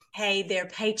Hey there,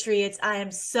 Patriots. I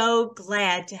am so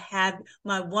glad to have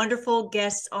my wonderful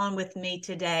guests on with me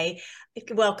today.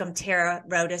 Welcome, Tara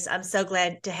Rodas. I'm so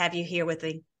glad to have you here with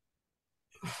me.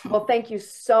 Well, thank you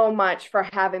so much for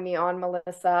having me on,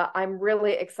 Melissa. I'm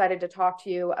really excited to talk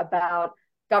to you about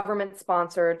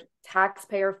government-sponsored,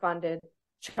 taxpayer-funded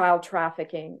child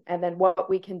trafficking, and then what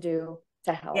we can do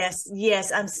to help. Yes,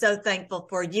 yes, I'm so thankful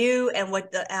for you and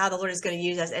how the Lord is going to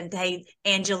use us. And hey,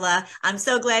 Angela, I'm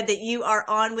so glad that you are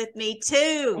on with me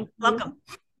too. Thank you. Welcome.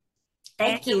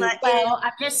 Thank Angela you. is, Well,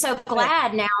 I'm just so go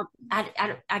ahead. glad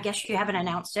now. I guess you haven't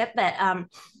announced it, but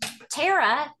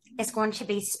Tara is going to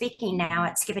be speaking now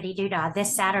at Skippity Doodah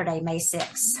this Saturday, May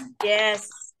 6th. Yes,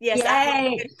 yes, I hope you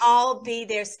Yay. can all be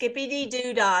there.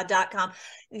 Skippydoodah.com.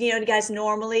 You know, guys,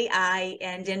 normally I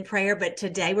end in prayer, but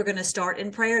today we're going to start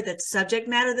in prayer. The subject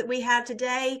matter that we have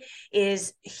today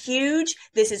is huge.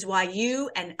 This is why you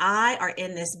and I are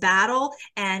in this battle,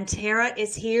 and Tara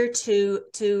is here to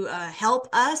help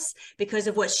us because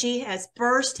of what she has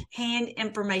firsthand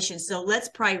information. So let's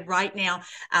pray right now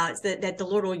that the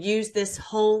Lord will use this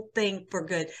whole thing for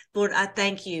good. Lord, I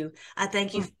thank you. I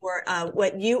thank you for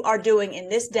what you are doing in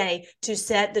this day to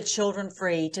set the children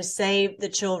free, to save the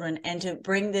children, and to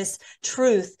bring this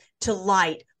truth to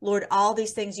light. Lord, all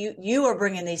these things, you are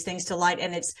bringing these things to light,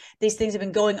 and these things have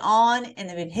been going on and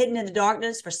they've been hidden in the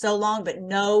darkness for so long, but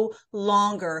no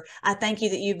longer. I thank you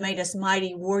that you've made us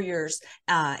mighty warriors,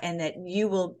 and that you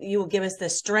will give us the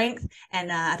strength.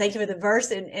 And I thank you for the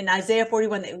verse in Isaiah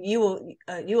 41 that you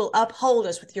will uphold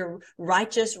us with your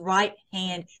righteous right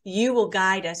hand. You will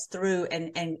guide us through and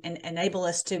enable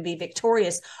us to be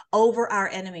victorious over our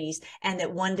enemies, and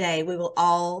that one day we will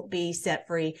all be set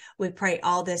free. We pray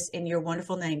all this in your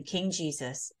wonderful name, King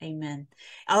Jesus. Amen.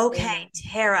 Okay, Amen.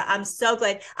 Tara, I'm so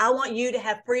glad. I want you to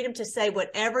have freedom to say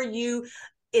whatever you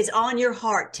is on your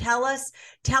heart. Tell us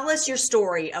your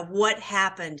story of what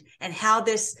happened and how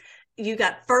you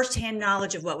got firsthand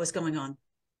knowledge of what was going on.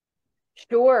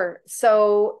 Sure.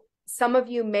 So some of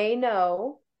you may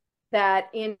know that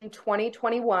in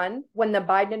 2021, when the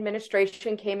Biden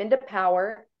administration came into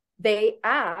power, they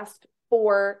asked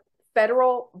for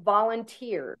federal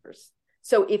volunteers.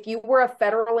 So if you were a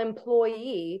federal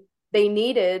employee, they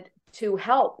needed to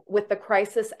help with the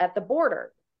crisis at the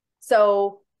border.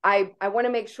 So I want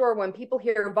to make sure when people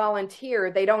hear volunteer,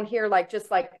 they don't hear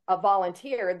just like a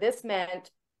volunteer. This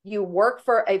meant you work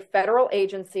for a federal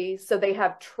agency, so they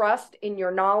have trust in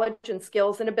your knowledge and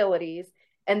skills and abilities,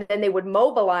 and then they would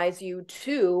mobilize you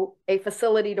to a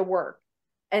facility to work.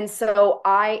 And so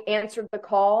I answered the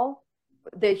call.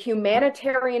 The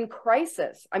humanitarian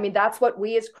crisis, I mean, that's what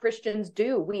we as Christians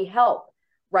do. We help,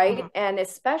 right? And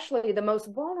especially the most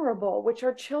vulnerable, which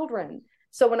are children.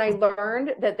 So when I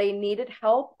learned that they needed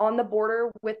help on the border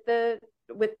with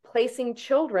placing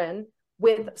children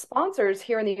with sponsors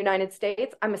here in the United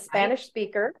States, I'm a Spanish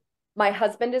speaker. My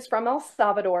husband is from El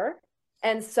Salvador.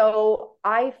 And so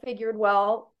I figured,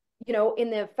 well, in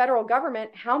the federal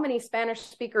government, how many Spanish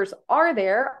speakers are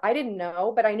there? I didn't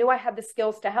know, but I knew I had the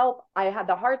skills to help. I had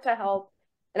the heart to help.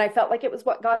 And I felt like it was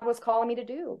what God was calling me to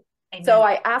do. Amen. So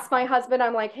I asked my husband,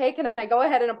 I'm like, hey, can I go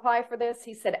ahead and apply for this?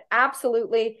 He said,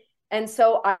 absolutely. And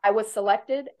so I was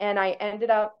selected, and I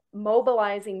ended up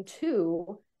mobilizing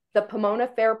to the Pomona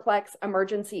Fairplex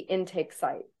emergency intake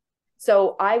site.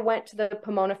 So I went to the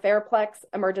Pomona Fairplex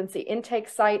emergency intake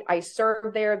site. I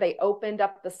served there. They opened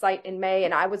up the site in May,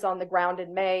 and I was on the ground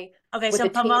in May. Okay, so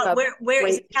Pomona, where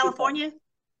is it? California? People.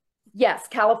 Yes,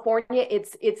 California.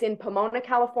 It's in Pomona,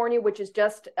 California, which is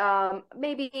just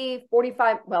maybe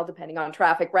 45, well, depending on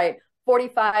traffic, right?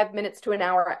 45 minutes to an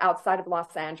hour outside of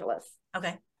Los Angeles.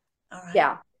 Okay. All right.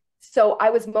 Yeah. So I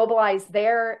was mobilized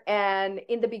there. And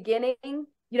in the beginning,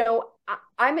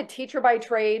 I'm a teacher by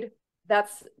trade.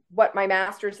 That's what my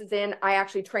master's is in. I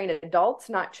actually train adults,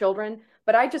 not children,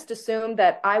 but I just assumed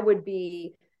that I would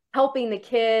be helping the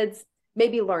kids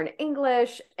maybe learn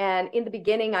English. And in the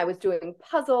beginning, I was doing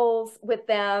puzzles with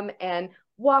them and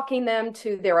walking them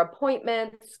to their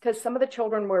appointments, because some of the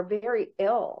children were very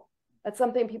ill. That's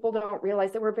something people don't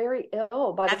realize. They were very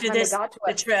ill by the time they got to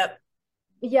the trip.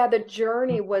 Yeah, the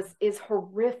journey is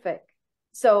horrific.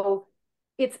 So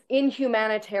it's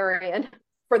inhumanitarian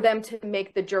for them to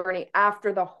make the journey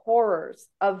after the horrors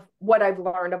of what I've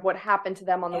learned, of what happened to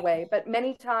them on the way. But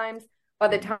many times, by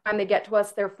the time they get to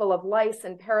us, they're full of lice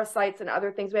and parasites and other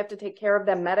things. We have to take care of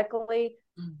them medically.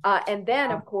 And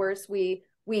then, of course, we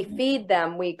feed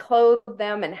them, we clothe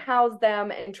them and house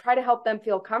them and try to help them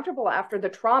feel comfortable after the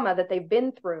trauma that they've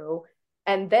been through.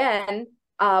 And then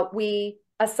we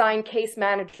assign case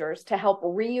managers to help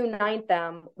reunite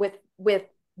them with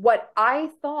what I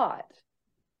thought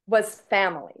was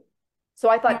family. So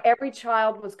I thought every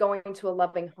child was going to a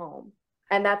loving home.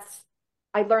 And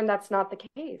I learned that's not the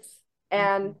case.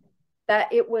 And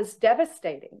that it was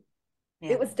devastating.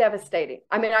 Yeah. It was devastating.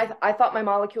 I mean, I thought my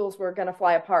molecules were going to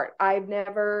fly apart. I've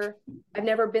never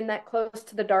been that close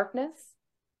to the darkness.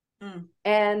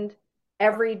 And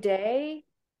every day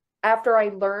after I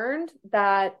learned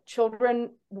that children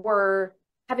were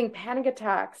having panic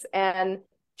attacks and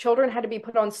children had to be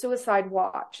put on suicide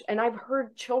watch, and I've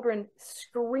heard children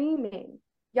screaming,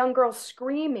 young girls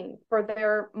screaming for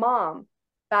their mom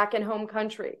back in home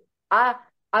country. I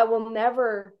can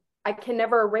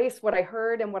never erase what I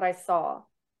heard and what I saw.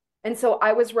 And so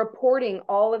I was reporting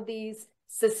all of these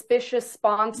suspicious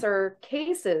sponsor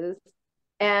cases.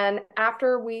 And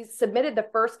after we submitted the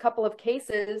first couple of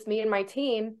cases, me and my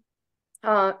team,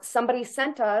 somebody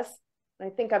sent us, I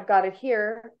think I've got it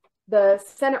here, the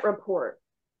Senate report.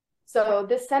 So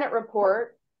this Senate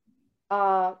report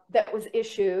that was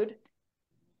issued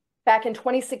back in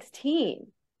 2016,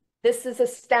 this is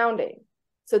astounding.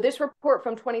 So this report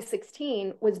from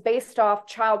 2016 was based off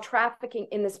child trafficking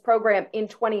in this program in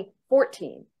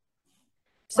 2014.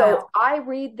 So wow. I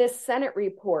read this Senate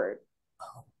report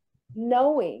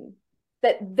knowing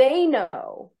that they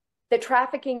know that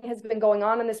trafficking has been going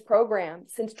on in this program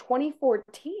since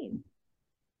 2014.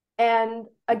 And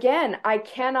again, I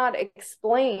cannot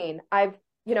explain. I've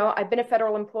been a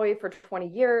federal employee for 20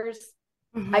 years.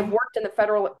 I've worked in the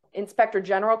federal inspector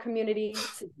general community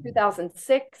since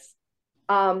 2006.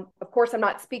 Of course, I'm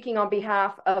not speaking on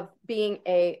behalf of being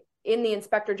in the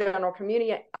inspector general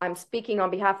community. I'm speaking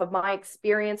on behalf of my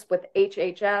experience with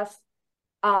HHS.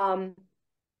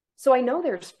 So I know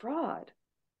there's fraud,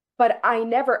 but I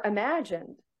never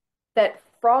imagined that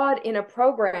fraud in a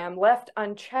program left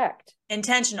unchecked,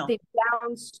 intentional, the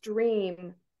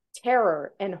downstream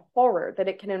terror and horror that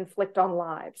it can inflict on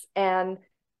lives. And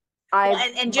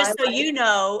and just so you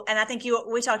know, and I think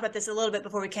we talked about this a little bit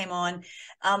before we came on,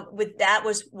 that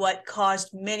was what caused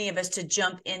many of us to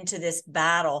jump into this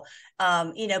battle,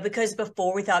 because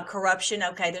before we thought corruption,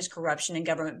 okay, there's corruption in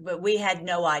government, but we had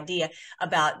no idea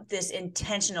about this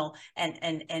intentional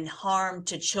and harm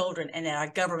to children, and that our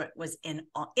government was in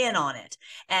on it.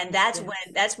 And that's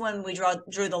when we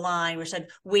drew the line. We said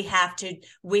we have to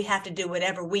do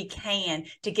whatever we can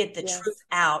to get the truth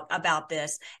out about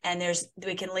this, and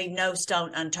we can leave no stone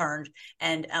unturned,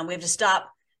 and we have to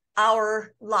stop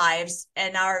our lives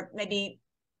and our maybe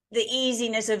the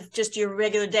easiness of just your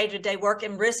regular day-to-day work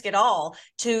and risk it all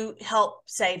to help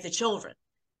save the children.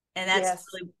 And that's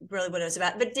really what it was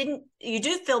about. But you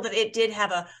do feel that it did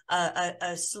have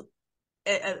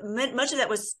much of that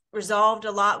was resolved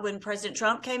a lot when President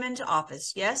Trump came into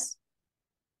office? Yes.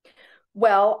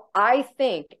 Well, I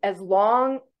think as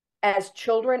long as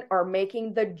children are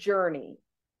making the journey,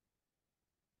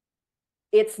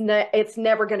 it's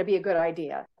never going to be a good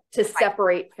idea to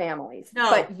separate families. No.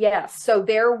 But yes, so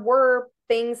there were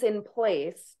things in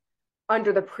place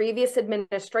under the previous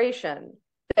administration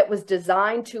that was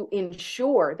designed to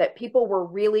ensure that people were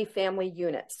really family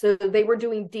units. So they were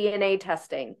doing DNA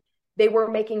testing. They were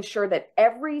making sure that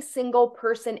every single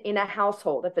person in a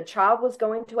household, if a child was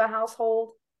going to a household,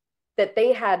 that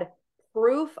they had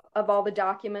proof of all the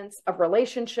documents of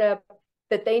relationship,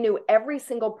 that they knew every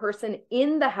single person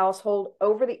in the household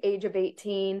over the age of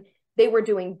 18. They were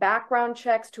doing background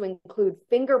checks to include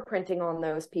fingerprinting on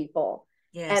those people.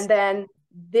 Yes. And then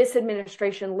this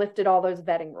administration lifted all those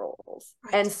vetting rules.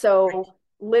 Right. And so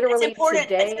literally it's important,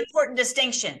 today— it's an important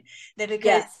distinction, that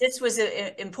because this was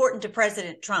important to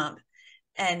President Trump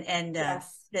and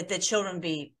that the children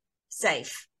be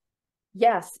safe.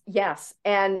 Yes.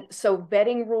 And so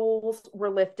vetting rules were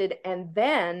lifted, and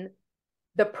then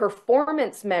the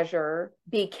performance measure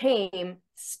became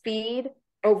speed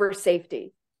over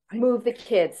safety. Move the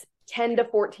kids 10 to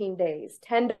 14 days.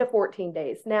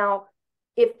 Now,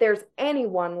 if there's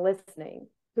anyone listening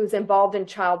who's involved in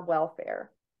child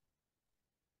welfare,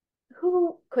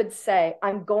 who could say,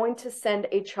 I'm going to send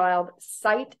a child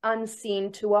sight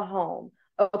unseen to a home,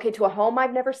 to a home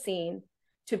I've never seen,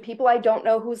 to people I don't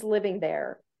know who's living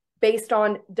there, based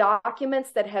on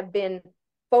documents that have been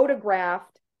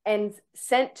photographed and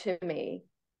sent to me,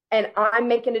 and I'm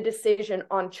making a decision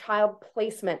on child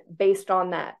placement based on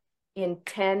that in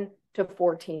 10 to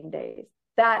 14 days.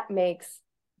 That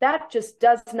just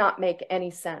does not make any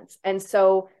sense. And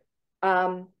so,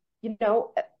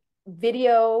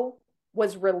 video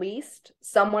was released.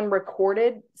 Someone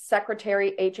recorded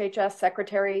HHS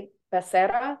Secretary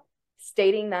Becerra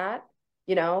stating that,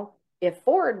 if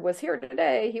Ford was here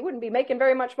today, he wouldn't be making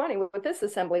very much money with this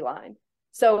assembly line.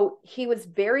 So he was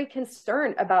very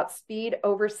concerned about speed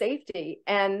over safety.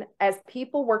 And as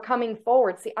people were coming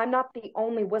forward, see, I'm not the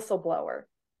only whistleblower.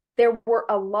 There were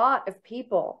a lot of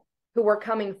people who were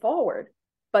coming forward,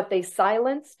 but they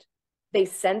silenced, they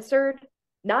censored,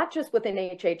 not just within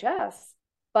HHS,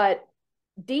 but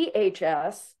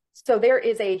DHS. So there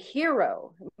is a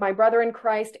hero, my brother in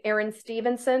Christ, Aaron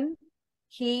Stevenson.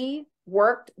 He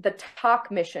worked the TOC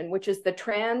mission, which is the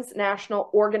Transnational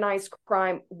Organized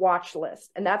Crime Watch List.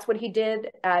 And that's what he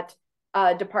did at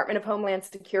Department of Homeland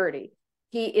Security.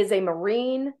 He is a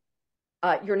Marine.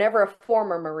 You're never a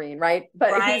former Marine, right?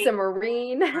 But right. He's a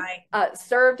Marine, right.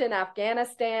 Served in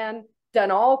Afghanistan, done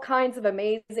all kinds of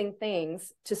amazing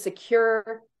things to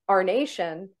secure our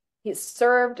nation. He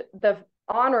served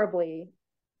honorably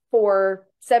for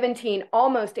 17,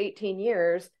 almost 18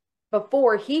 years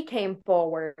before he came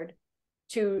forward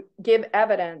to give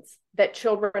evidence that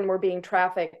children were being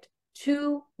trafficked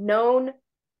to known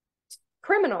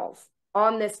criminals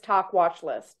on this TOC watch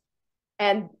list.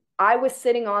 And I was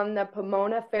sitting on the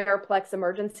Pomona Fairplex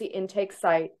emergency intake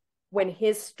site when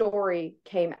his story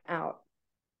came out.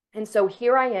 And so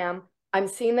here I am, I'm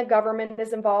seeing the government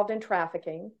is involved in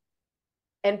trafficking.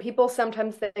 And people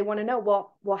sometimes they want to know,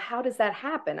 well, how does that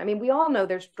happen? I mean, we all know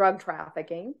there's drug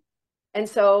trafficking. And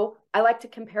so I like to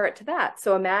compare it to that.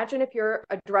 So imagine if you're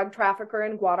a drug trafficker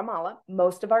in Guatemala.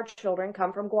 Most of our children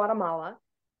come from Guatemala.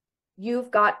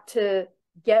 You've got to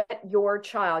get your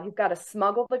child, you've got to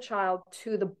smuggle the child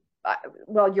to the,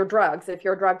 your drugs. If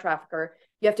you're a drug trafficker,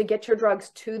 you have to get your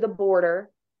drugs to the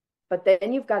border, but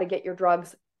then you've got to get your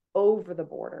drugs over the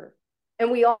border.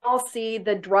 And we all see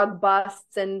the drug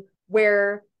busts and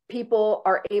where people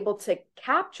are able to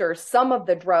capture some of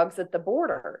the drugs at the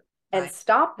border and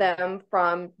stop them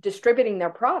from distributing their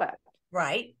product.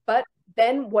 Right. But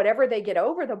then whatever they get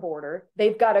over the border,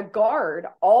 they've got to guard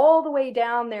all the way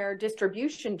down their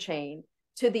distribution chain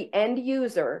to the end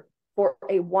user for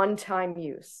a one-time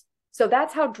use. So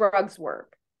that's how drugs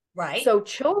work. Right. So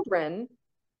children,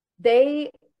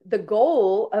 the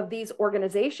goal of these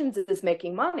organizations is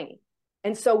making money.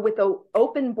 And so with an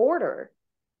open border,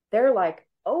 they're like,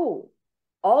 oh,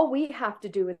 all we have to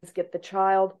do is get the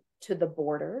child to the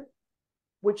border,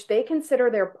 which they consider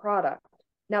their product.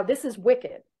 Now, this is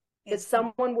wicked, that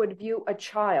someone would view a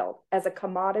child as a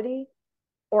commodity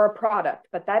or a product,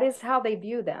 but that is how they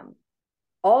view them.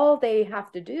 All they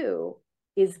have to do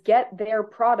is get their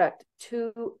product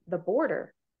to the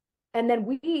border. And then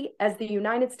we, as the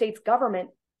United States government,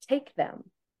 take them.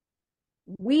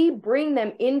 We bring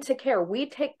them into care. We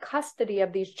take custody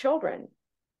of these children.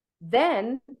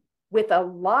 Then, with a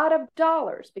lot of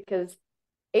dollars, because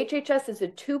HHS is a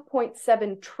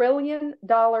 $2.7 trillion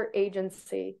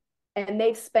agency, and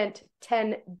they've spent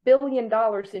 $10 billion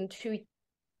in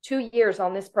two years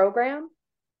on this program.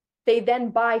 They then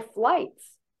buy flights,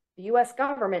 the US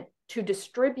government, to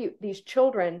distribute these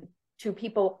children to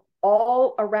people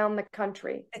all around the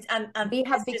country. We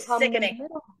have become sickening.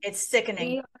 It's sickening.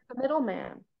 We are the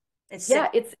middleman. It's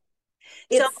It's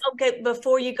so okay.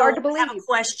 Before you go, hard to believe.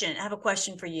 I have a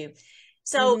question for you.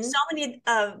 So so many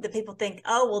of the people think,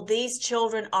 oh, well, these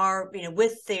children are,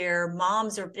 with their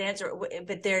moms or dads,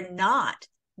 but they're not.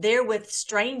 They're with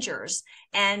strangers.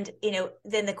 And,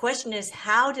 then the question is,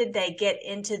 how did they get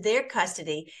into their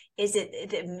custody? Is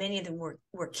it that many of them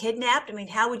were kidnapped? I mean,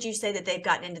 how would you say that they've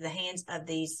gotten into the hands of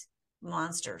these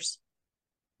monsters?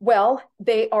 Well,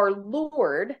 they are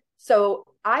lured. So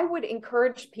I would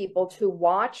encourage people to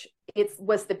watch. It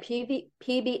was the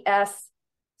PBS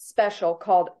special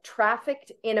called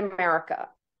Trafficked in America.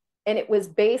 And it was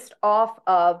based off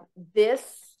of this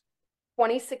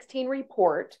 2016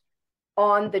 report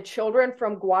on the children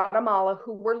from Guatemala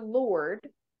who were lured.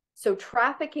 So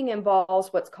trafficking involves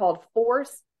what's called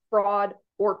force, fraud,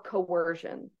 or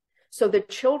coercion. So the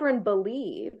children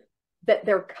believe that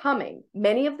they're coming.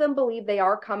 Many of them believe they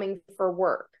are coming for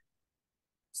work.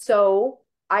 So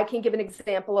I can give an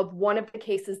example of one of the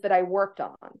cases that I worked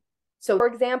on. So for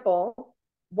example,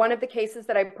 one of the cases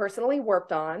that I personally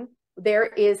worked on, there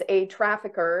is a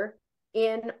trafficker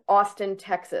in Austin,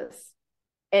 Texas,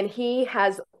 and he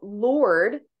has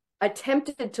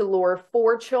attempted to lure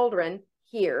 4 children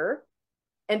here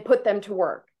and put them to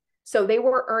work. So they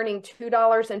were earning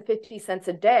 $2.50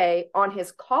 a day on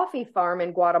his coffee farm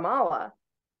in Guatemala.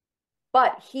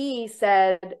 But he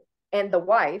said, and the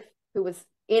wife, who was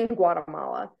in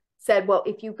Guatemala, said, well,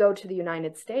 if you go to the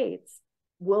United States,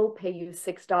 we'll pay you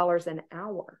 $6 an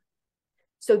hour.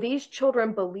 So these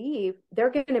children believe they're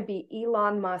going to be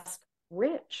Elon Musk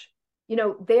rich.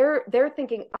 They're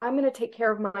thinking, I'm going to take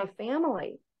care of my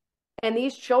family. And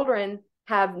these children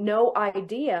have no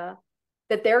idea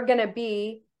that they're going to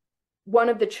be one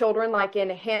of the children, like in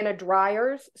Hannah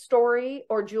Dryer's story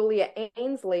or Julia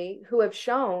Ainsley, who have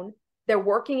shown they're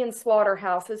working in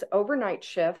slaughterhouses, overnight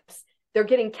shifts. They're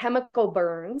getting chemical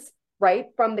burns, right,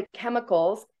 from the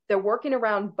chemicals. They're working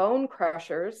around bone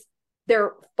crushers.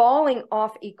 They're falling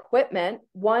off equipment.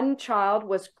 One child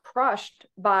was crushed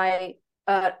by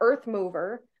an earth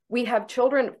mover. We have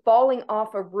children falling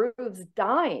off of roofs,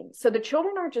 dying. So the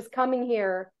children aren't just coming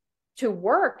here to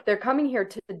work. They're coming here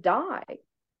to die.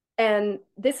 And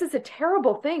this is a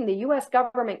terrible thing. The U.S.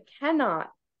 government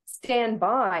cannot stand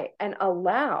by and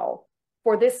allow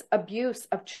for this abuse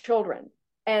of children.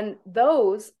 And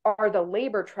those are the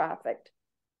labor trafficked.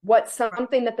 What's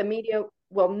something that the media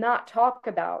will not talk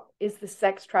about is the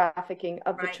sex trafficking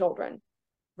of the children.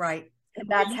 Right. And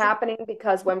that's happening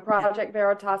because when Project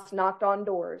Veritas knocked on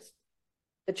doors,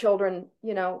 the children,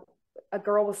 you know, a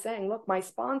girl was saying, look, my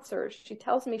sponsor, she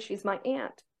tells me she's my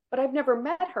aunt, but I've never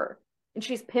met her. And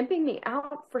she's pimping me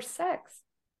out for sex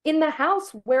in the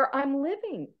house where I'm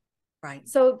living. Right.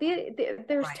 So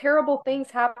there's terrible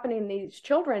things happening to these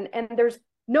children, and there's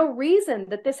no reason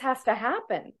that this has to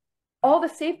happen. All the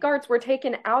safeguards were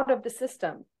taken out of the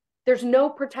system. There's no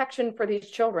protection for these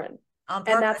children, and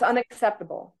that's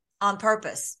unacceptable. On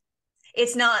purpose.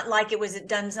 It's not like it was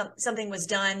done. Something was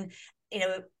done, you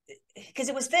know, because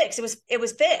it was fixed. It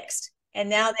was fixed, and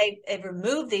now they've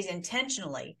removed these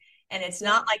intentionally. And it's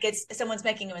not like it's someone's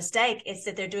making a mistake. It's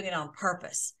that they're doing it on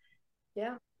purpose.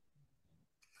 Yeah.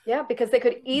 Yeah, because they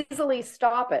could easily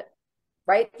stop it,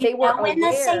 right? They were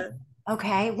aware.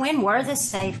 Okay. When were the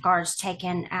safeguards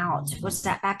taken out? Was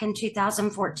that back in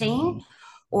 2014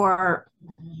 or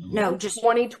no, just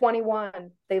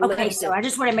 2021? Okay. So I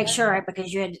just want to make sure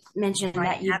because you had mentioned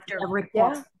that you after a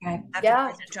report. Yeah.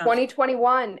 Yeah.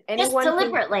 2021. Just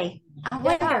deliberately. I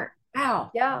wonder.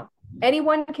 Wow. Yeah.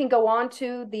 Anyone can go on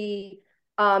to the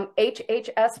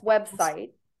HHS website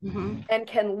and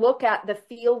can look at the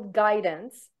field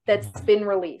guidance that's been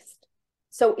released.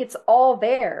 So it's all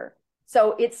there.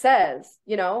 So it says,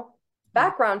 you know,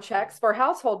 background checks for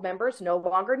household members no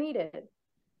longer needed.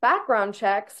 Background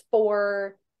checks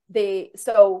for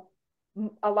so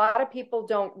a lot of people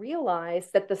don't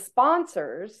realize that the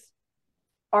sponsors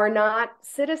are not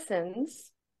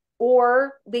citizens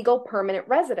or legal permanent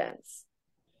residents,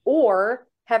 or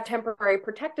have temporary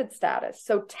protected status.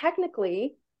 So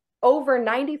technically, over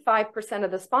 95% of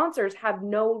the sponsors have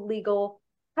no legal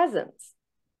presence.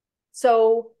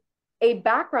 So a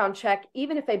background check,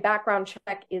 even if a background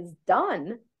check is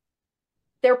done,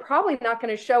 they're probably not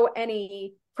going to show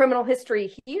any criminal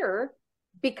history here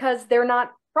because they're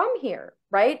not from here,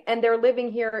 right? And they're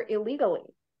living here illegally.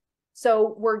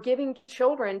 So we're giving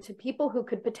children to people who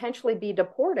could potentially be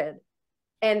deported.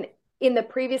 And in the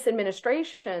previous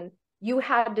administration, you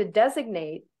had to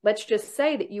designate, let's just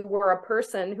say that you were a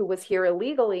person who was here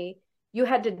illegally, you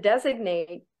had to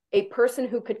designate a person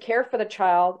who could care for the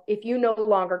child if you no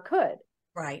longer could.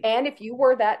 Right. And if you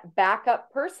were that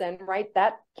backup person, right,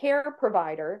 that care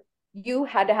provider, you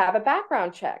had to have a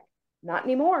background check. Not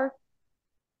anymore.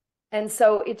 And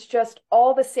so it's just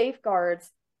all the safeguards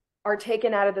are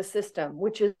taken out of the system,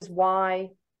 which is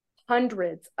why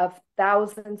hundreds of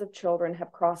thousands of children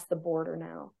have crossed the border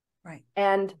now. Right.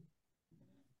 And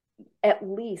at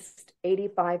least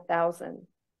 85,000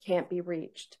 can't be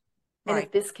reached. And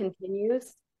if this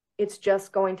continues, it's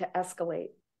just going to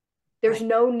escalate. There's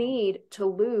no need to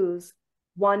lose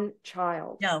one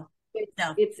child. No,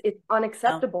 it's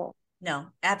unacceptable. No,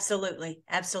 absolutely.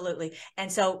 Absolutely.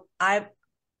 And so I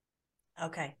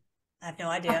have no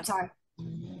idea. I'm sorry.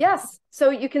 Yes. So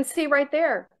you can see right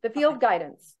there, the field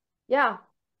guidance. Yeah.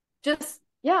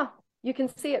 You can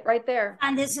see it right there.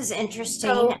 And this is interesting.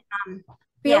 So,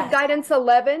 field guidance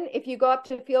 11, if you go up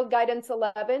to field guidance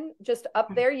 11, just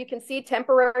up there, you can see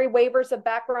temporary waivers of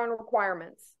background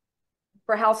requirements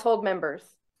for household members.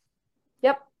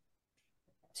 Yep.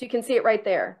 So you can see it right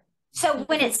there. So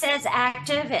when it says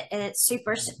active, it's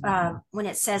super, when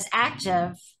it says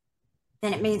active,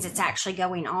 then it means it's actually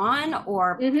going on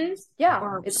or? Yeah,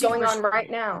 or it's going on right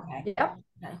now. Okay. Yep.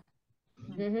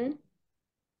 Okay.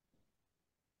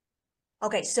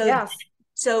 Okay.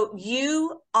 So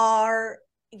you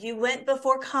went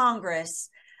before Congress,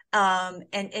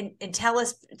 and tell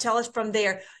us from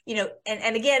there, you know,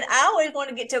 and again, I always want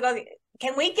to get to,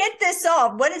 can we get this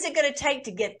solved? What is it going to take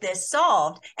to get this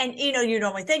solved? And, you know, you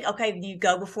normally think, okay, you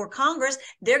go before Congress,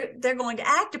 they're going to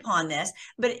act upon this,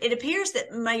 but it appears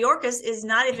that Mayorkas is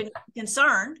not even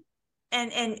concerned.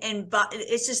 And but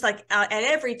it's just like at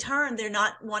every turn, they're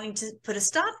not wanting to put a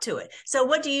stop to it. So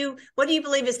what do you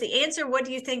believe is the answer? What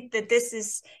do you think that this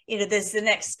is, you know, this is the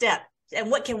next step? And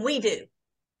what can we do?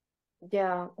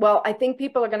 Yeah. Well, I think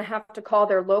people are going to have to call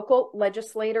their local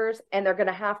legislators, and they're going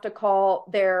to have to call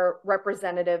their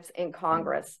representatives in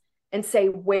Congress and say,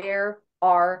 where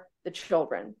are the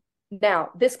children? Now,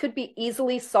 this could be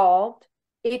easily solved.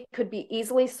 It could be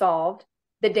easily solved.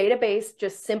 The database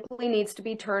just simply needs to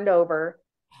be turned over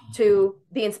to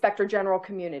the Inspector General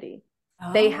community.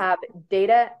 They have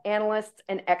data analysts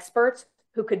and experts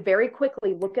who could very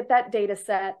quickly look at that data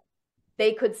set.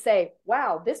 They could say,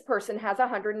 wow, this person has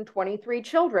 123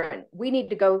 children. We need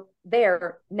to go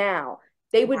there now.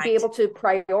 They would be able to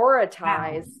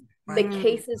prioritize the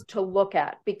cases to look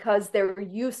at because they're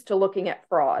used to looking at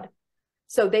fraud.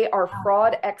 So they are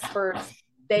fraud experts.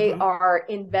 They are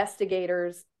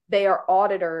investigators. They are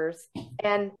auditors.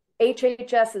 And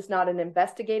HHS is not an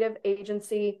investigative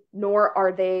agency, nor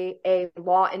are they a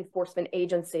law enforcement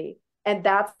agency. And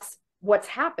that's what's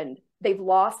happened. They've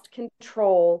lost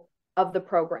control of the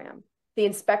program. The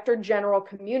Inspector General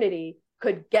community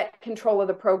could get control of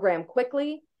the program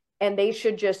quickly, and they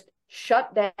should just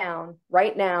shut down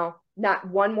right now, not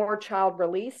one more child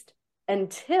released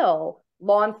until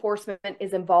law enforcement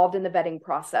is involved in the vetting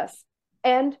process.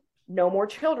 And no more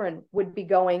children would be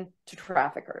going to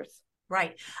traffickers.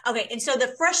 Right. Okay. And so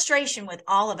the frustration with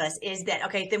all of us is that,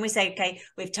 okay, then we say, okay,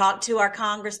 we've talked to our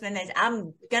congressman, and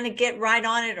I'm going to get right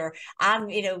on it, or I'm,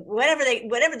 whatever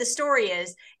the story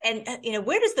is. And,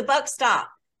 where does the buck stop?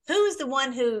 Who's the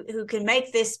one who can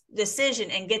make this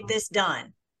decision and get this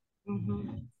done?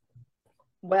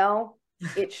 Well,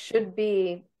 it should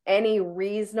be any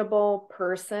reasonable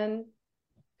person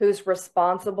who's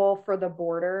responsible for the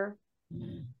border.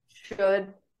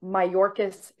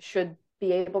 Mayorkas should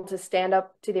be able to stand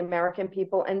up to the American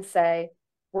people and say,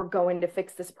 we're going to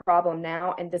fix this problem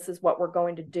now, and this is what we're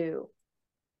going to do.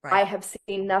 Right. I have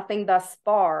seen nothing thus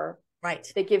far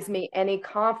that gives me any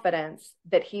confidence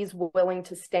that he's willing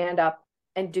to stand up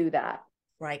and do that.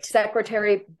 Right.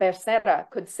 Secretary Becerra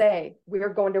could say, we're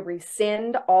going to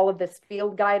rescind all of this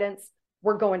field guidance.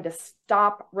 We're going to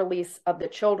stop release of the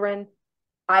children.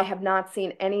 I have not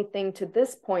seen anything to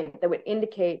this point that would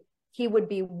indicate he would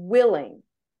be willing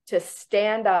to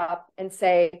stand up and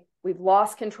say, we've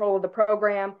lost control of the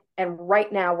program, and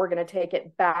right now we're going to take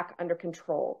it back under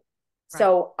control. Right.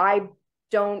 So I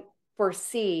don't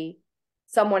foresee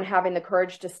someone having the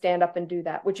courage to stand up and do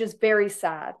that, which is very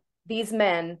sad. These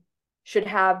men should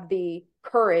have the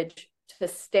courage to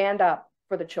stand up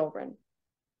for the children.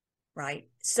 Right.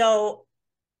 So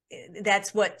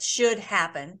that's what should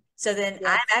happen. So then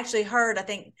I've actually heard, I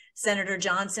think Senator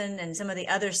Johnson and some of the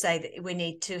others say that we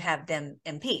need to have them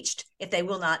impeached if they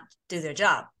will not do their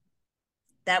job.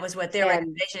 That was what their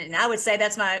recommendation. And I would say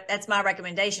that's my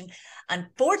recommendation.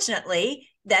 Unfortunately,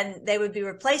 then they would be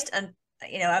replaced. I'm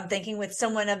thinking with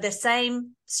someone of the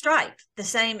same stripe, the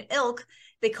same ilk,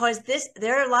 because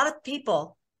there are a lot of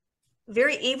people,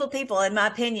 very evil people, in my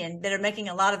opinion, that are making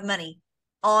a lot of money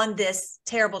on this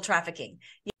terrible trafficking.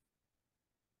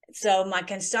 So my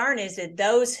concern is that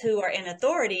those who are in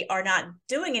authority are not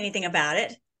doing anything about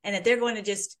it, and that they're going to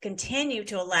just continue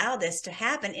to allow this to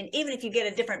happen. And even if you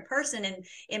get a different person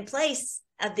in place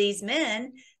of these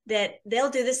men, that they'll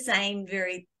do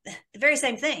the very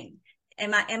same thing.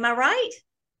 Am I right?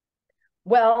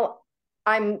 Well,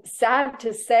 I'm sad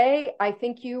to say, I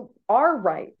think you are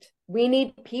right. We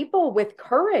need people with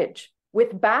courage,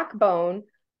 with backbone,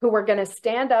 who are going to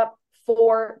stand up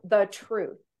for the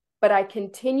truth. But I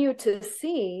continue to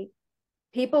see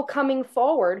people coming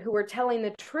forward who are telling the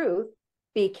truth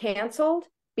be canceled,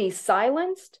 be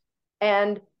silenced,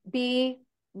 and be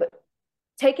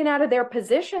taken out of their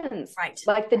positions. Right.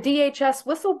 Like the DHS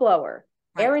whistleblower,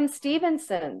 Aaron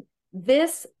Stevenson.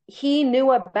 This he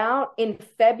knew about in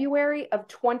February of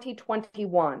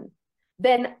 2021.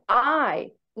 Then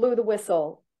I blew the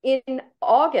whistle in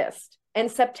August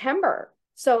and September.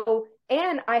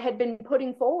 And I had been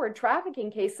putting forward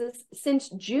trafficking cases since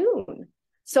June.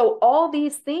 So all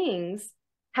these things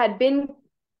had been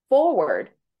forward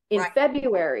in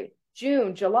February,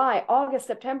 June, July, August,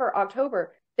 September,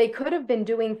 October. They could have been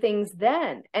doing things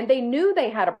then, and they knew they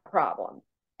had a problem.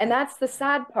 And that's the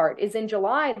sad part, is in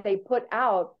July, they put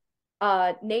out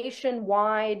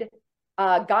nationwide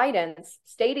guidance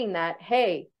stating that,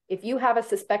 hey, if you have a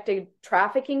suspected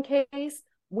trafficking case,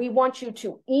 we want you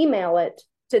to email it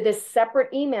to this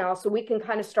separate email so we can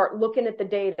kind of start looking at the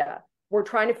data. We're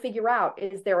trying to figure out,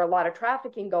 is there a lot of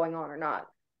trafficking going on or not?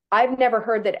 I've never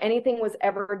heard that anything was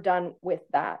ever done with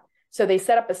that. So they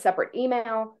set up a separate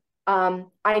email.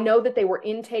 I know that they were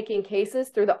intaking cases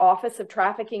through the Office of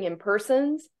Trafficking in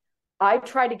Persons. I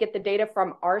tried to get the data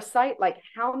from our site, like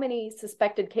how many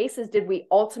suspected cases did we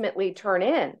ultimately turn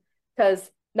in? Because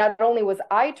not only was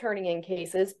I turning in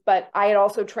cases, but I had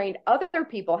also trained other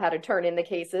people how to turn in the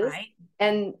cases. Right.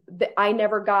 And I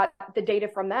never got the data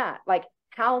from that. Like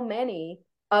how many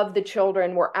of the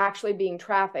children were actually being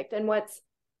trafficked. And what's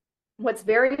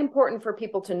very important for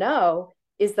people to know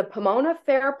is the Pomona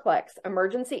Fairplex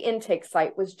emergency intake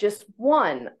site was just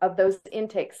one of those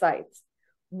intake sites.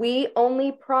 We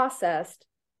only processed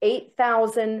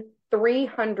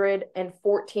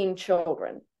 8,314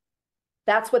 children.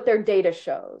 That's what their data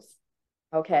shows.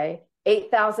 Okay.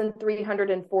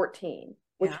 8,314,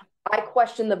 which I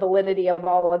question the validity of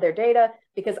all of their data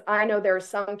because I know there are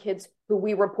some kids who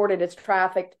we reported as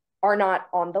trafficked are not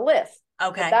on the list.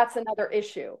 Okay. But that's another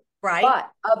issue. Right.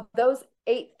 But of those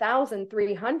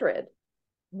 8,300,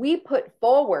 we put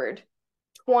forward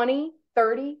 20,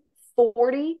 30,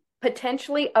 40,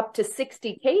 potentially up to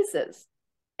 60 cases.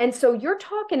 And so you're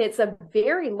talking, it's a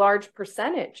very large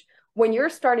percentage when you're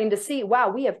starting to see, wow,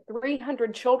 we have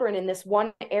 300 children in this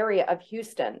one area of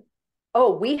Houston.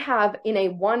 Oh, we have in a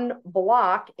one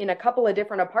block in a couple of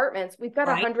different apartments, we've got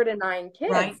 109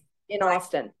 kids in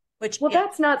Austin. Which,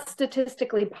 that's not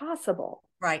statistically possible.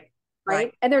 Right.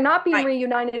 And they're not being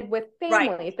reunited with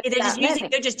family.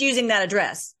 They're just using that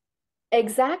address.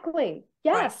 Exactly.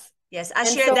 Yes. Yes, I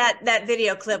shared that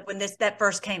video clip when that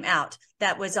first came out.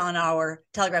 That was on our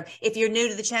Telegram. If you're new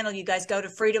to the channel, you guys go to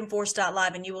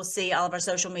freedomforce.live and you will see all of our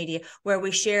social media where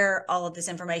we share all of this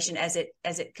information as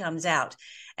it comes out.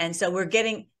 And so we're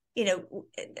getting,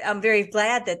 I'm very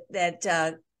glad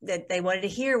that they wanted to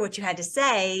hear what you had to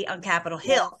say on Capitol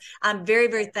Hill. I'm very,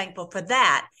 very thankful for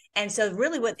that. And so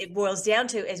really what it boils down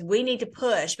to is we need to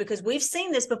push, because we've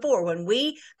seen this before. When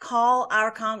we call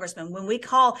our congressman, when we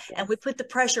call and we put the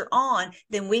pressure on,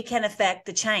 then we can affect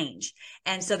the change.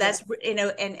 And so that's,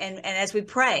 and as we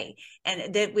pray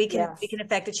and that we can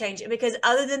affect the change, because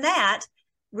other than that,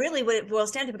 really what it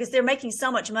boils down to, because they're making so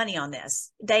much money on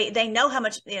this. They know how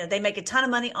much, they make a ton of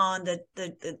money on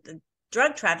the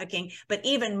drug trafficking, but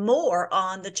even more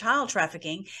on the child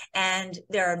trafficking. And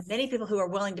there are many people who are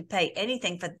willing to pay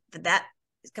anything for that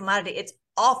commodity. It's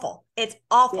awful. It's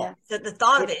awful. Yeah. The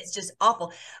thought of it is just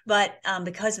awful. But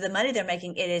because of the money they're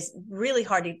making, it is really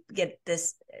hard to get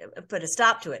this, put a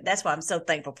stop to it. That's why I'm so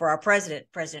thankful for our president,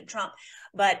 President Trump.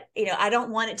 But, I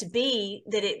don't want it to be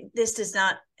that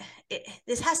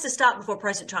this has to stop before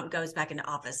President Trump goes back into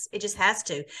office. It just has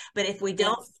to. But if we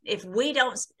don't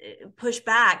push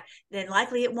back, then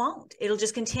likely it won't. It'll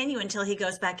just continue until he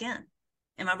goes back in.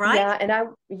 Am I right? And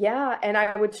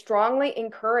I would strongly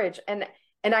encourage, and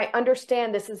I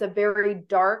understand this is a very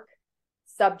dark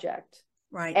subject.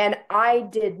 Right. And I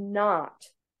did not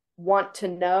want to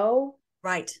know.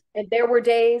 Right. And there were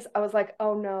days I was like,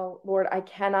 oh no, Lord, I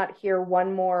cannot hear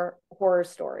one more horror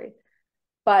story.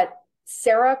 But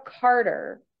Sarah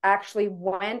Carter actually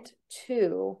went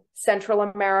to Central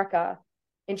America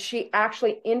and she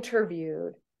actually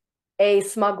interviewed a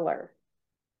smuggler.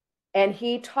 And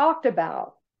he talked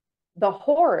about the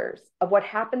horrors of what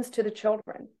happens to the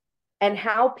children and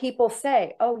how people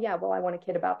say, oh yeah, well, I want a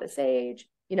kid about this age,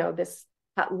 this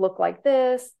look like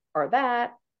this or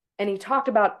that. And he talked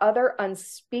about other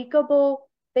unspeakable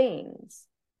things.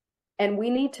 And we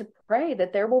need to pray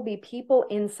that there will be people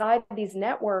inside these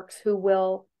networks who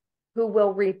will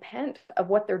repent of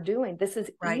what they're doing. This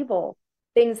is evil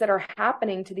things that are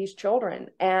happening to these children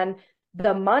and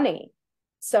the money.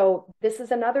 So this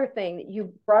is another thing.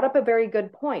 You brought up a very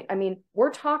good point. I mean, we're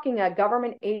talking a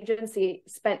government agency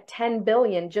spent $10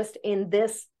 billion just in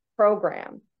this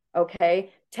program. Okay.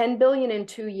 $10 billion in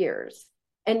 2 years.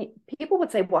 And people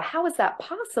would say, well, how is that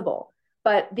possible?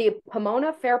 But the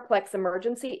Pomona Fairplex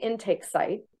emergency intake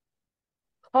site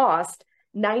cost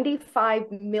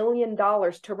 $95 million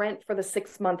to rent for the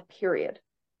 6-month period.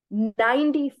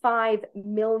 $95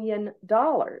 million.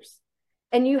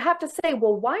 And you have to say,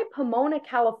 well, why Pomona,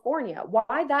 California?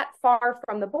 Why that far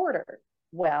from the border?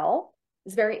 Well,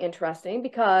 it's very interesting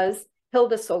because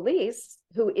Hilda Solis,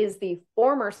 who is the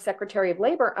former Secretary of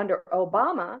Labor under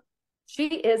Obama, she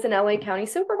is an LA County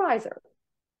supervisor.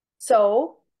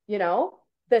 So,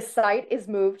 the site is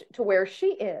moved to where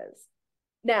she is.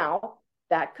 Now,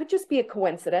 that could just be a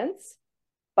coincidence,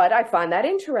 but I find that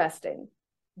interesting.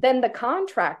 Then the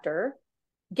contractor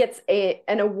gets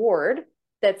an award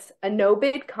that's a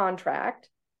no-bid contract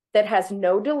that has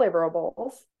no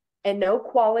deliverables and no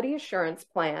quality assurance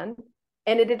plan,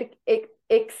 and it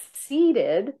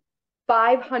exceeded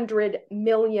 $500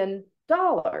 million.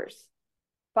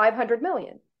 500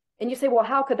 million. And you say, well,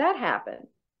 how could that happen?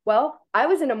 Well, I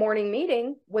was in a morning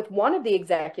meeting with one of the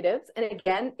executives, and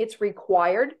again, it's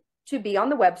required to be on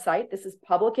the website. This is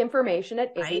public information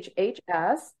at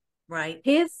HHS. Right.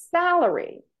 His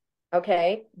salary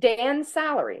Okay. Dan's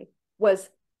salary was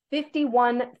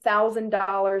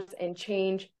 $51,000 and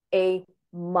change a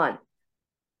month.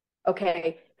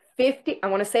 Okay. I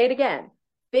want to say it again.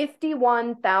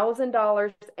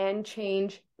 $51,000 and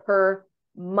change per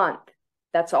month.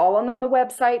 That's all on the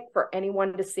website for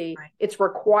anyone to see. Right. It's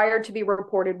required to be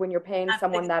reported when you're paying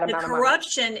someone that amount of money. The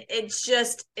corruption,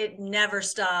 it never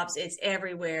stops. It's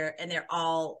everywhere, and they're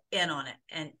all in on it.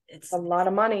 And it's a lot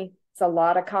of money. It's a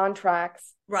lot of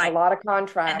contracts. Right. A lot of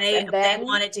contracts. And they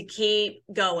want it to keep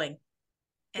going.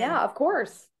 And, yeah, of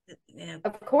course.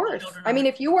 Of course. I mean,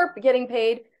 if you were getting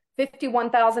paid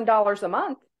 $51,000 a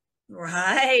month.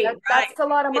 Right. That's a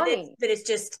lot of money. But it's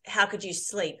just, how could you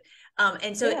sleep?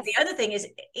 And so yes. The other thing is,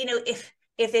 if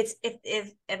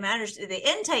it matters, the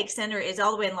intake center is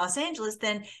all the way in Los Angeles,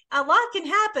 then a lot can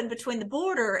happen between the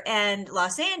border and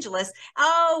Los Angeles.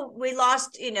 Oh, we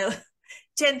lost,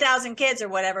 10,000 kids or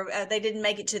whatever. They didn't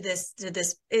make it to this.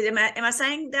 Am I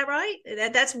saying that right?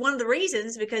 That's one of the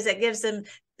reasons, because it gives them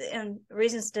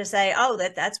reasons to say, oh,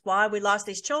 that's why we lost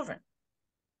these children.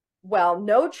 Well,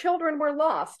 no children were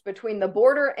lost between the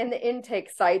border and the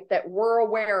intake site that we're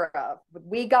aware of.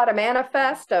 We got a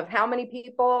manifest of how many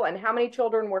people and how many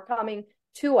children were coming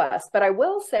to us. But I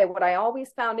will say, what I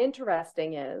always found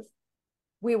interesting is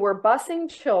we were busing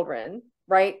children,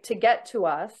 right, to get to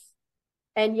us.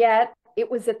 And yet it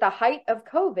was at the height of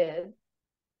COVID.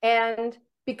 And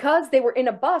because they were in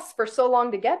a bus for so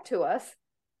long to get to us,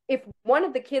 if one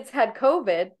of the kids had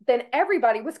COVID, then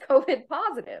everybody was COVID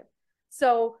positive.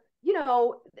 So,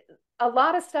 a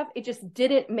lot of stuff, it just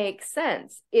didn't make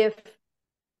sense.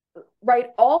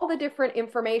 All the different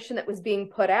information that was being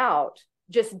put out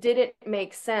just didn't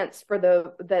make sense for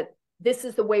that this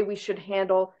is the way we should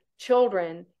handle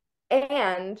children.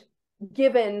 And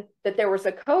given that there was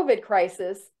a COVID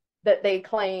crisis that they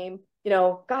claim,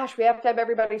 gosh, we have to have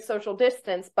everybody social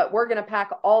distance, but we're going to pack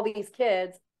all these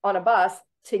kids on a bus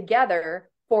together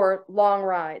for long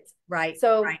rides. Right.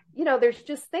 So, there's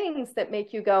just things that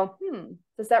make you go,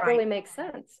 does that really make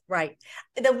sense? Right.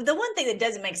 The one thing that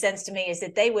doesn't make sense to me is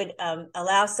that they would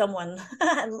allow someone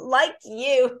like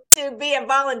you to be a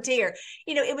volunteer.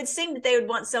 It would seem that they would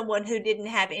want someone who didn't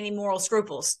have any moral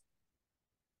scruples.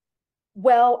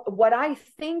 Well, what I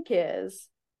think is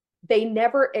they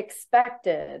never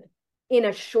expected in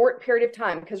a short period of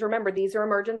time, because remember, these are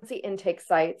emergency intake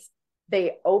sites.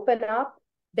 They open up.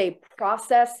 They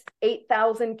process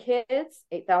 8,000 kids,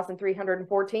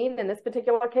 8,314 in this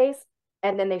particular case,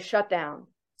 and then they shut down.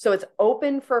 So it's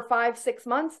open for 5-6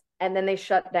 months, and then they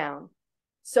shut down.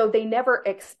 So they never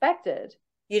expected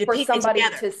for somebody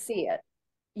to see it.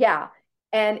 Yeah.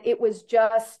 And it was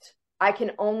just, I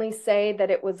can only say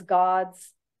that it was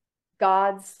God's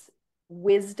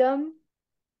wisdom.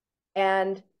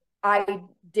 And I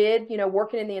did,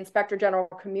 working in the inspector general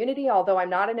community, although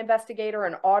I'm not an investigator,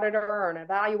 an auditor, or an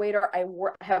evaluator, I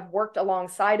have worked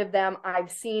alongside of them.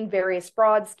 I've seen various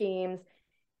fraud schemes.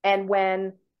 And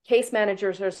when case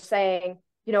managers are saying,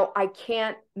 I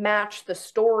can't match the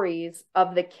stories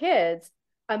of the kids,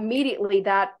 immediately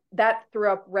that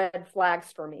threw up red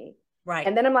flags for me. Right.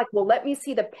 And then I'm like, well, let me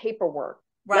see the paperwork.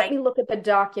 Right. Let me look at the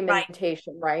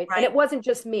documentation. Right. And it wasn't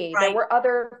just me. Right. There were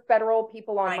other federal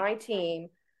people on my team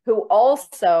who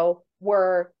also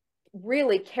were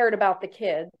really cared about the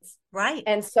kids. Right.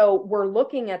 And so we're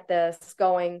looking at this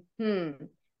going,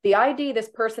 the ID this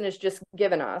person has just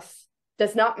given us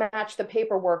does not match the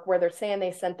paperwork where they're saying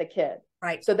they sent the kid.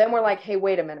 Right. So then we're like, hey,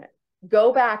 wait a minute.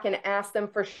 Go back and ask them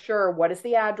for sure. What is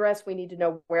the address? We need to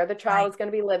know where the child is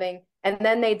going to be living. And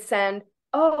then they'd send,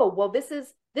 oh, well, this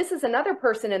is another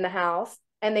person in the house.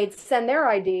 And they'd send their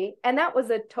ID. And that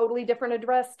was a totally different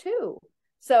address too.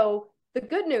 So the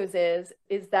good news is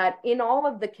that in all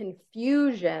of the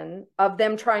confusion of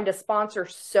them trying to sponsor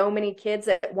so many kids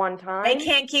at one time, they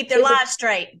can't keep their lives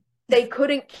straight. They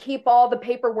couldn't keep all the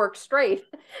paperwork straight.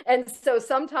 And so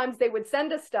sometimes they would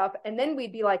send us stuff and then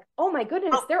we'd be like, oh my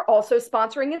goodness, they're also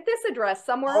sponsoring at this address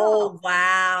somewhere else. Oh,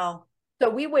 wow. So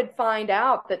we would find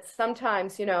out that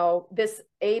sometimes,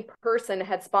 a person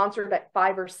had sponsored at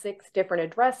 5 or 6 different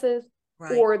addresses,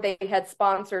 or they had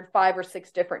sponsored 5 or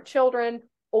 6 different children,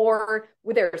 or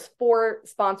there's 4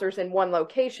 sponsors in one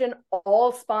location,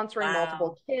 all sponsoring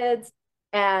multiple kids.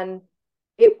 And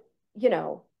it,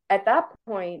 at that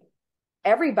point,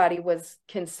 everybody was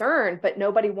concerned, but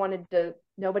nobody wanted to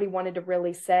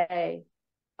really say,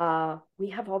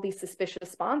 we have all these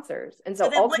suspicious sponsors. And so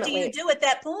then ultimately, what do you do at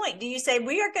that point? Do you say,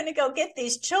 we are going to go get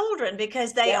these children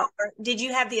because they are, did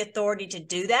you have the authority to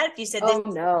do that? If you said,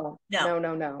 no.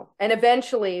 And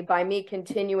eventually by me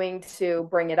continuing to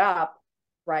bring it up,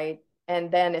 right.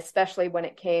 And then especially when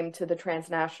it came to the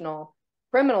transnational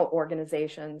criminal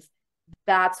organizations,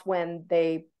 that's when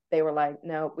they were like,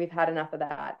 no, we've had enough of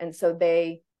that. And so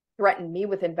they threatened me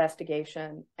with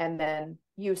investigation and then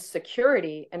used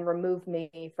security and removed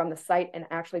me from the site and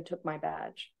actually took my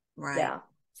badge. Right. Yeah.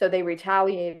 So they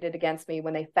retaliated against me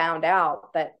when they found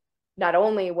out that not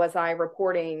only was I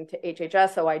reporting to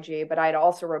HHS OIG, but I'd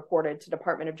also reported to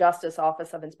Department of Justice,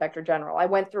 Office of Inspector General. I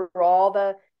went through all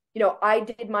the, I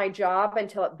did my job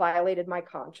until it violated my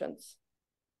conscience.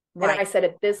 Right. And I said,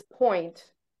 at this point,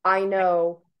 I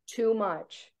know too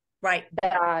much. Right.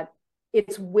 That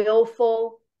it's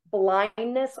willful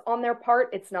blindness on their part.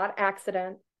 It's not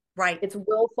accident. Right. It's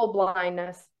willful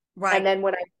blindness. Right. And then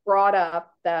when I brought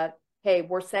up that, hey,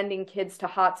 we're sending kids to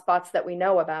hotspots that we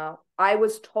know about, I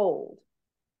was told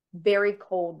very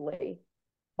coldly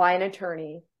by an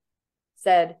attorney,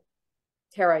 said,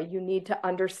 Tara, you need to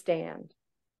understand,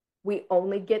 we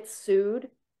only get sued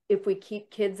if we keep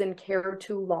kids in care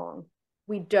too long.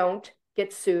 We don't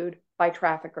get sued by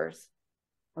traffickers.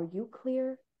 Are you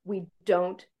clear? We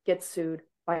don't get sued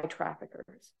by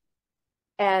traffickers.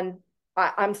 And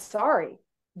I'm sorry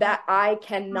that I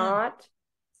cannot,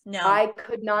 I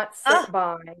could not sit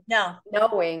by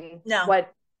knowing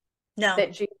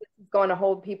that Jesus is going to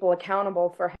hold people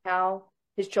accountable for how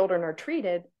his children are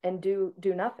treated and do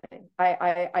nothing.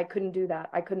 I couldn't do that.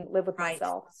 I couldn't live with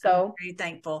myself. So I'm very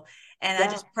thankful. And I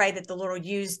just pray that the Lord will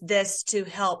use this to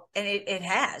help. And it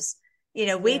has.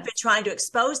 We've been trying to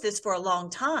expose this for a long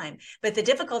time, but the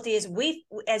difficulty is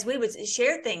as we would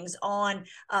share things on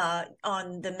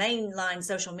the mainline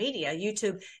social media,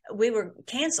 YouTube, we were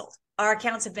canceled. Our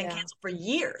accounts have been canceled for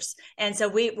years. And so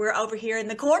we're over here in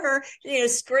the corner,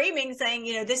 screaming,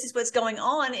 saying, this is what's going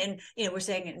on. And, we're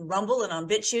saying it in Rumble and on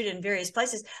BitChute and various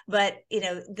places. But,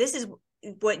 this is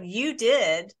what you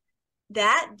did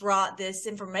that brought this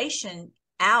information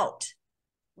out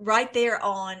right there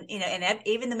on, and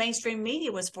even the mainstream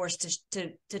media was forced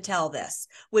to tell this,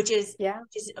 which is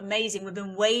amazing. We've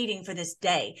been waiting for this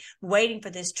day, waiting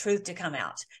for this truth to come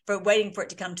out, waiting for it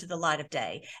to come to the light of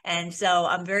day. And so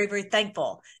I'm very, very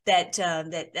thankful that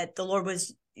that the Lord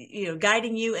was,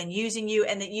 guiding you and using you,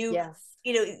 and that you,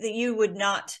 that you would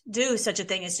not do such a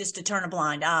thing as just to turn a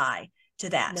blind eye to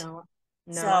that. No,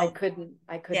 so, I couldn't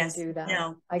do that.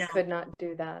 No, I could not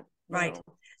do that. No. Right.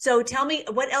 So tell me,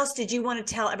 what else did you want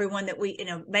to tell everyone that we,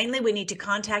 mainly we need to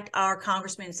contact our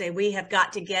congressman and say, we have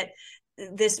got to get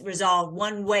this resolved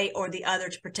one way or the other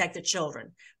to protect the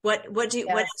children. What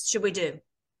else should we do?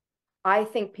 I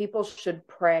think people should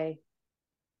pray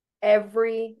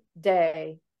every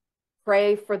day,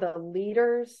 pray for the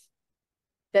leaders,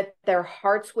 that their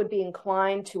hearts would be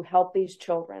inclined to help these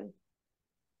children.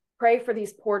 Pray for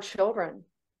these poor children,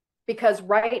 because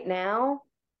right now,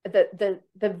 the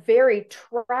very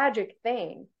tragic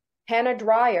thing, Hannah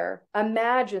Dreier,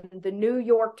 imagine the New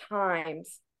York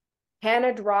Times,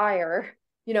 Hannah Dreier,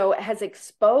 has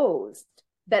exposed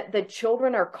that the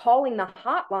children are calling the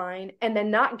hotline and then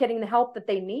not getting the help that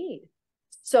they need.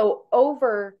 So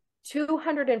over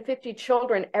 250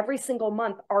 children every single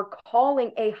month are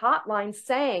calling a hotline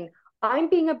saying, I'm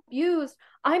being abused,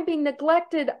 I'm being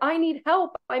neglected, I need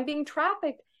help, I'm being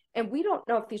trafficked. And we don't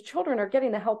know if these children are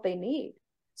getting the help they need.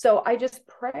 So I just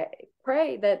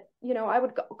pray that, I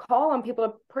would call on people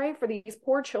to pray for these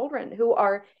poor children who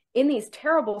are in these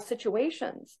terrible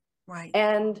situations. Right.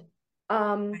 And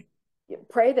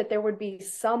pray that there would be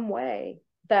some way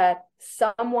that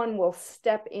someone will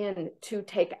step in to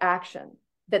take action,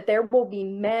 that there will be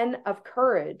men of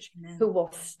courage who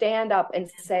will stand up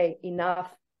and say, enough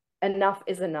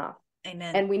is enough.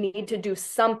 Amen. And we need to do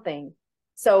something.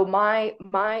 So my,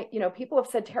 people have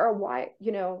said, Tara, why,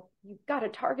 you've got a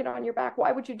target on your back.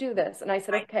 Why would you do this? And I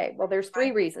said, okay, well, there's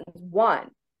three reasons. One,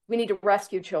 we need to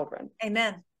rescue children.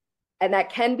 Amen. And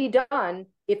that can be done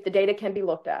if the data can be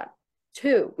looked at.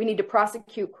 Two, we need to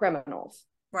prosecute criminals.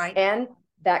 Right. And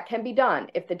that can be done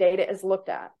if the data is looked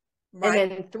at. Right.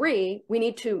 And then three, we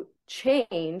need to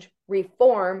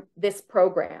reform this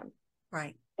program.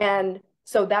 Right. And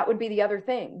so that would be the other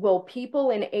thing. Will people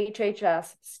in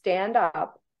HHS stand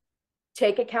up,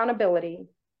 take accountability,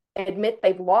 admit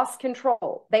they've lost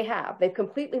control? They've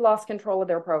completely lost control of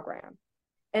their program.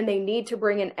 And they need to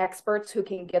bring in experts who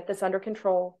can get this under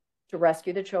control, to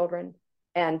rescue the children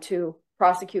and to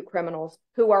prosecute criminals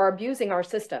who are abusing our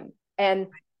system. And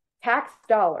tax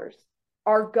dollars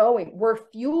we're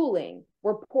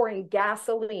pouring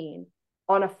gasoline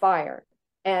on a fire.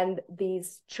 And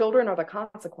these children are the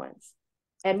consequence.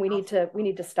 And we need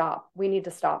to stop. We need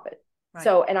to stop it. Right.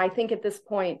 So, and I think at this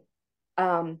point,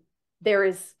 there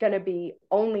is going to be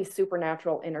only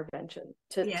supernatural intervention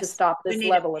to stop this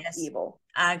level of evil.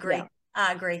 I agree. Yeah.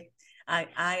 I agree.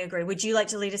 I agree. Would you like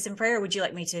to lead us in prayer, or would you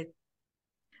like me to?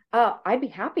 I'd be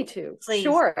happy to. Please.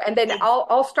 Sure. And then Please.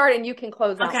 I'll start and you can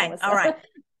close out, Okay. Melissa. All right.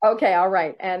 Okay. All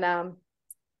right. And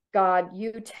God,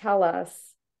 you tell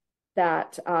us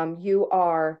that you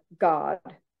are God,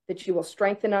 that you will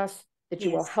strengthen us, that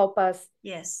you will help us,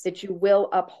 that you will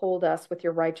uphold us with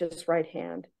your righteous right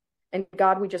hand. And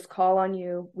God, we just call on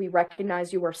you. We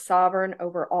recognize you are sovereign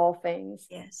over all things.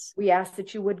 Yes. We ask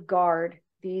that you would guard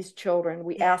these children.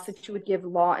 We ask that you would give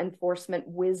law enforcement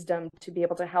wisdom to be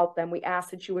able to help them. We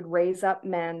ask that you would raise up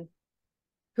men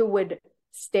who would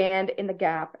stand in the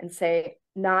gap and say,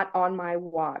 not on my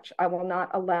watch. I will not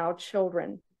allow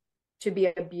children to be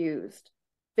abused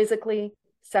physically,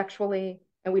 sexually,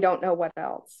 and we don't know what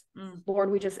else. Lord,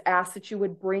 we just ask that you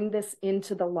would bring this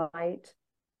into the light,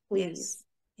 please.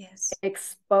 Yes.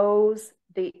 Expose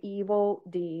the evil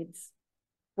deeds.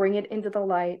 Bring it into the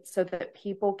light so that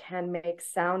people can make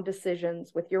sound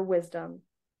decisions with your wisdom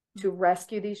to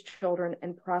rescue these children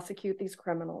and prosecute these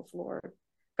criminals, Lord.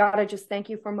 God, I just thank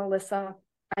you for Melissa.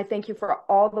 I thank you for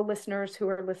all the listeners who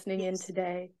are listening in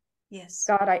today. Yes.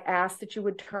 God, I ask that you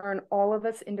would turn all of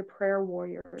us into prayer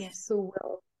warriors who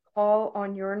will call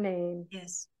on your name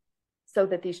so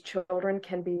that these children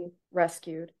can be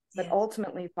rescued. But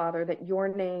ultimately, Father, that your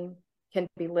name can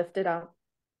be lifted up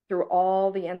through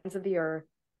all the ends of the earth.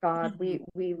 God, we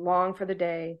long for the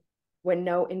day when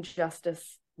no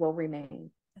injustice will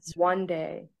remain. One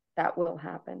day that will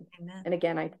happen. Amen. And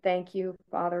again, I thank you,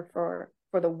 Father, for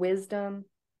the wisdom,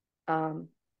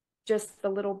 just the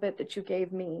little bit that you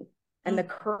gave me and the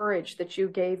courage that you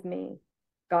gave me.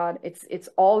 God, it's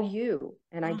all you.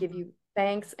 And I give you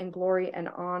thanks and glory and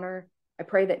honor. I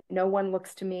pray that no one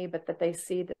looks to me, but that they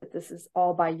see that this is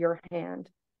all by your hand.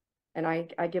 And I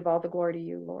give all the glory to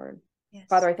you, Lord. Yes.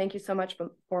 Father, I thank you so much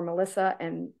for Melissa,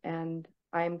 and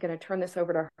I'm going to turn this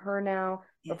over to her now.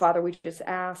 But Father, we just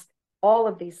ask all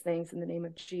of these things in the name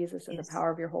of Jesus and the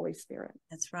power of your Holy Spirit.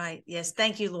 That's right. Yes.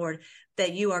 Thank you, Lord,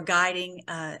 that you are guiding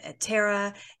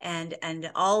Tara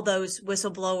and all those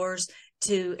whistleblowers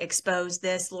to expose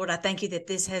this. Lord, I thank you that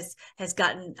this has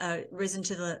gotten risen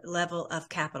to the level of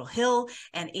Capitol Hill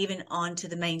and even onto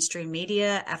the mainstream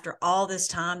media after all this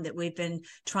time that we've been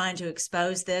trying to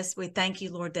expose this. We thank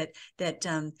you, Lord, that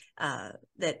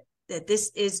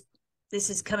this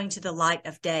is coming to the light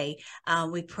of day.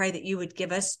 We pray that you would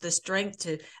give us the strength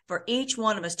for each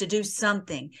one of us to do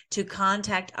something, to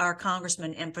contact our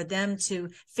congressman and for them to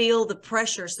feel the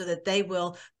pressure so that they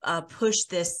will push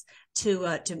this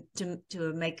to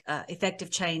make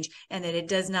effective change, and that it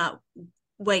does not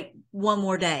wait one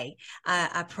more day.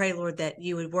 I pray, Lord, that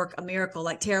you would work a miracle.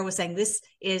 Like Tara was saying,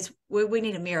 we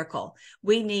need a miracle.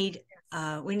 We need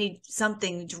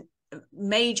something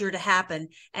major to happen.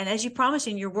 And as you promised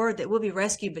in your word that we'll be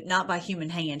rescued, but not by human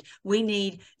hand. We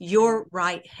need your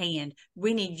right hand.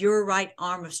 We need your right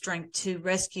arm of strength to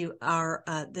rescue our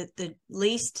the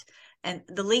least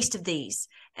of these.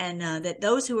 And that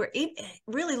those who are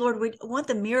really, Lord, we want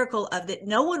the miracle of that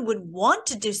no one would want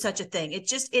to do such a thing. It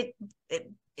just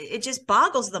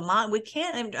boggles the mind. We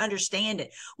can't even understand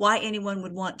it, why anyone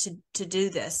would want to do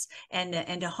this and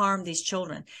to harm these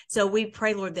children. So we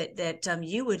pray, Lord, that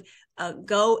you would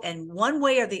go and one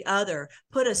way or the other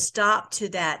put a stop to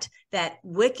that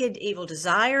wicked, evil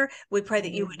desire. We pray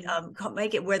that you would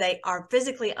make it where they are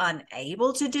physically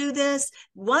unable to do this,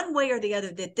 one way or the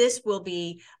other, that this will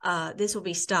be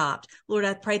stopped. Lord,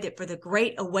 I pray that for the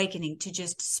great awakening to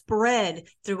just spread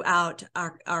throughout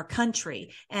our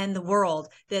country and the world,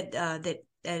 that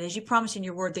as you promised in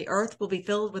your word, the earth will be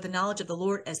filled with the knowledge of the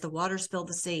Lord as the waters fill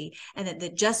the sea, and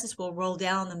that justice will roll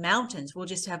down the mountains. We'll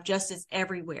just have justice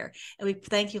everywhere. And we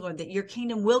thank you, Lord, that your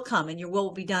kingdom will come and your will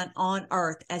be done on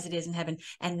earth as it is in heaven,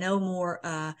 and no more,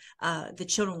 the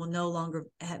children will no longer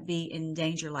be in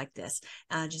danger like this.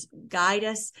 Just guide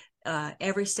us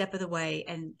every step of the way,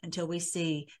 and until we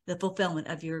see the fulfillment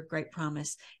of your great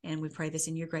promise. And we pray this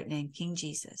in your great name, King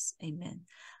Jesus. Amen.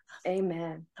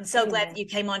 Amen. I'm so glad that you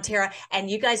came on, Tara. And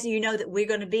you guys, know that we're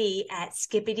going to be at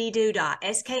skippydoodah,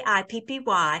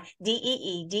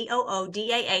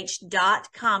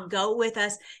 SKIPPYDEEDOODAH.com. Go with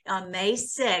us on May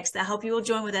 6th. I hope you will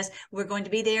join with us. We're going to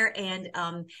be there, and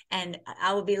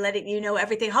I will be letting you know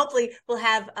everything. Hopefully, we'll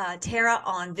have Tara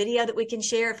on video that we can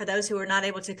share for those who are not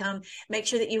able to come. Make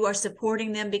sure that you are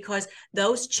supporting them, because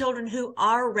those children who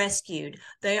are rescued,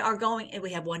 they are going, and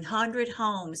we have 100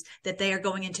 homes that they are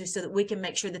going into, so that we can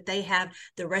make sure that that they have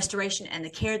the restoration and the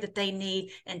care that they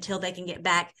need until they can get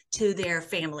back to their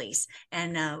families.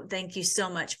 And thank you so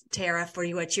much, Tara, for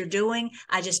what you're doing.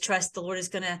 I just trust the Lord is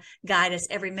going to guide us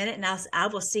every minute. And I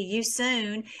will see you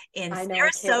soon in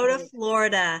Sarasota,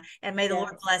 Florida. And may the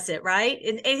Lord bless it, right?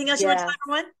 And anything else you want to tell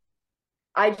everyone?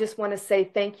 I just want to say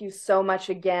thank you so much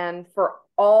again for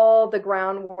all the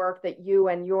groundwork that you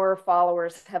and your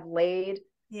followers have laid,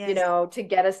 you know, to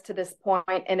get us to this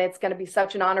point. And it's going to be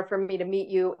such an honor for me to meet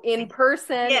you in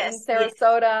person in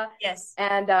Sarasota. Yes.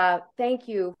 And thank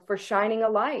you for shining a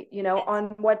light, you know,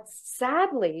 on what's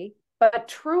sadly, but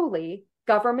truly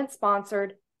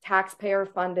government-sponsored,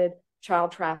 taxpayer-funded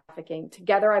child trafficking.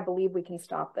 Together, I believe we can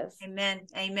stop this. Amen.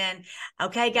 Amen.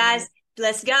 Okay, guys,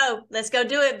 let's go. Let's go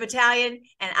do it, battalion.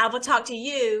 And I will talk to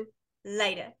you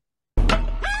later.